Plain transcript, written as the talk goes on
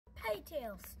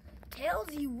Tails. Tails,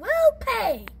 you will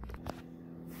pay.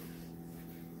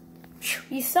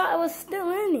 You saw I was still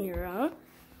in here, huh?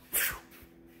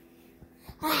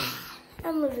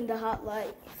 I'm living the hot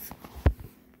life.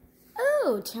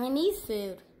 Oh, Chinese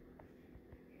food.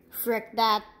 Frick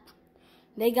that.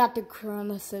 They got the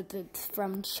coronavirus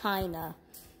from China.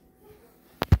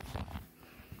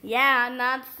 Yeah, I'm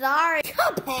not sorry.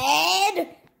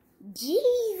 Cuphead!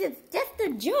 Jeez, it's just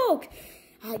a joke.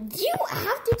 Do you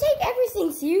have to take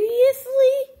everything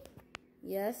seriously?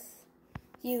 Yes,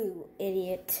 you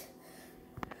idiot.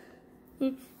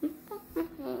 I'm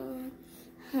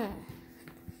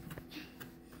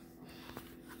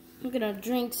gonna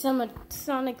drink some of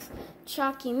Sonic's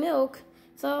chalky milk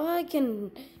so I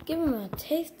can give him a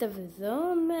taste of his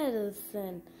own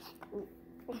medicine.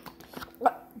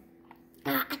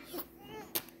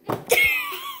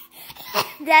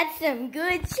 That's some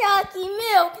good chalky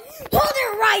milk. Hold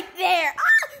it right there.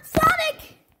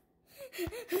 Sonic!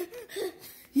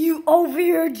 You over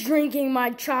here drinking my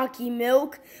chalky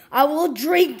milk? I will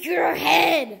drink your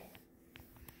head.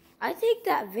 I think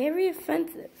that very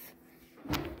offensive.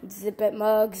 Zip it,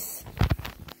 mugs.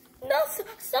 No,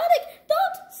 Sonic!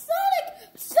 Don't! Sonic!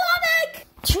 Sonic!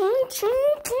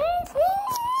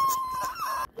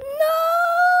 No!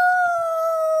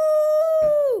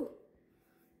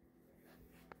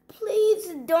 Please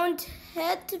don't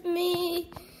hit me.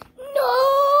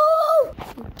 No!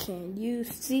 Can you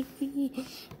see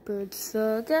birds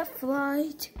suck at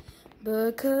flight?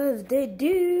 Because they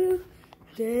do.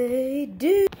 They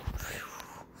do.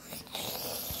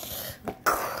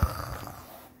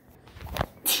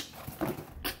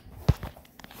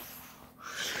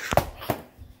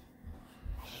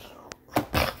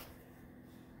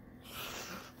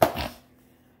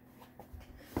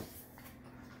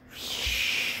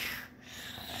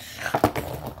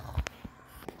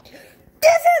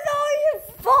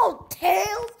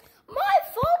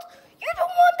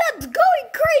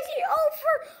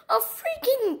 A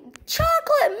freaking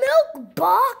chocolate milk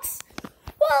box?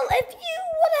 Well, if you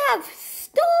would have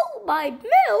stole my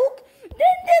milk,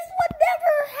 then this would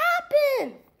never happen.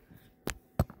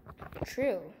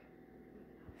 True.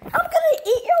 I'm gonna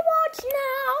eat your watch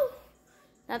now.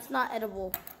 That's not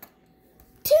edible.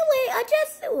 Too late, I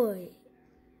just saw it.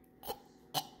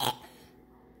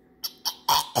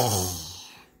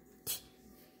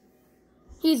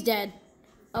 He's dead.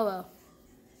 Oh well.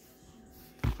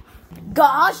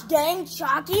 Gosh dang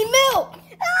chalky milk!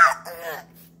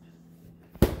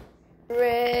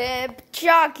 Rip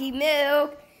chalky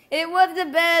milk. It was the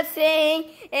best thing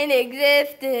in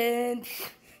existence.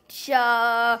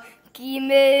 Chalky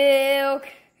milk.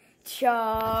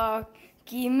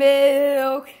 Chalky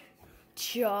milk.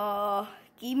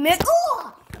 Chalky milk.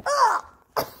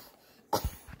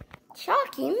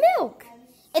 Chalky milk.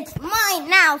 It's mine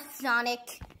now,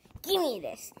 Sonic. Give me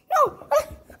this. No.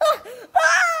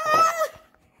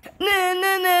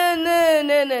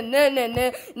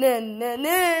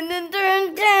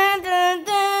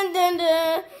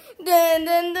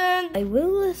 I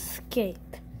will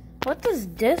escape. What does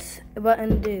this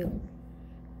button do?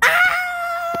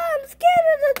 I'm scared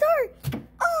of the dark.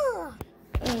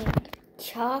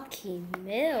 Chalky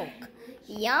milk.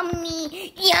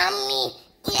 Yummy, yummy,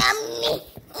 yummy,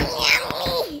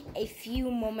 yummy. A few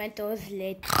momentos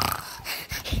later.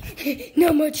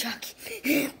 No more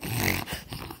chalky.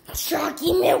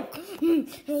 Chalky milk.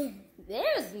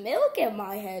 There's milk in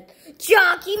my head.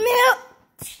 Chalky milk.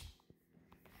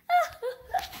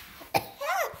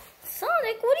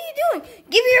 Sonic, what are you doing?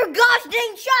 Give me your gosh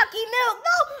dang chalky milk.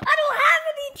 No, I don't have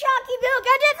any chalky milk.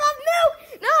 I just have milk.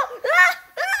 No.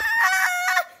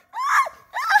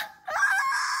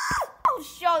 I'll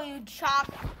show you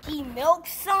chalky milk,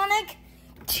 Sonic.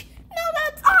 No,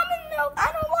 that's almond milk.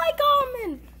 I don't like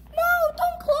almond. No,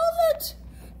 don't close it.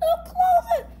 Don't close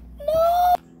it.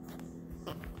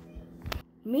 No.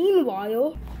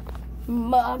 Meanwhile,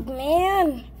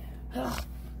 Mugman,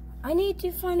 I need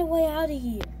to find a way out of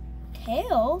here.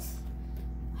 Tails,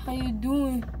 how you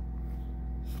doing?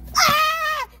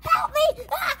 Help me!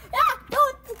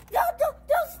 Don't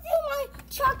steal my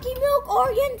chalky milk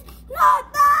organs. No.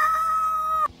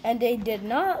 And they did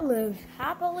not live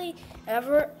happily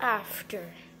ever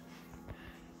after.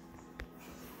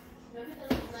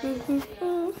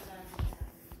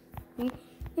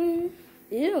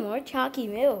 Ew, more chalky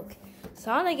milk.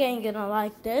 Sonic ain't gonna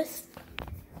like this.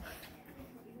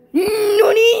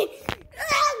 Nani?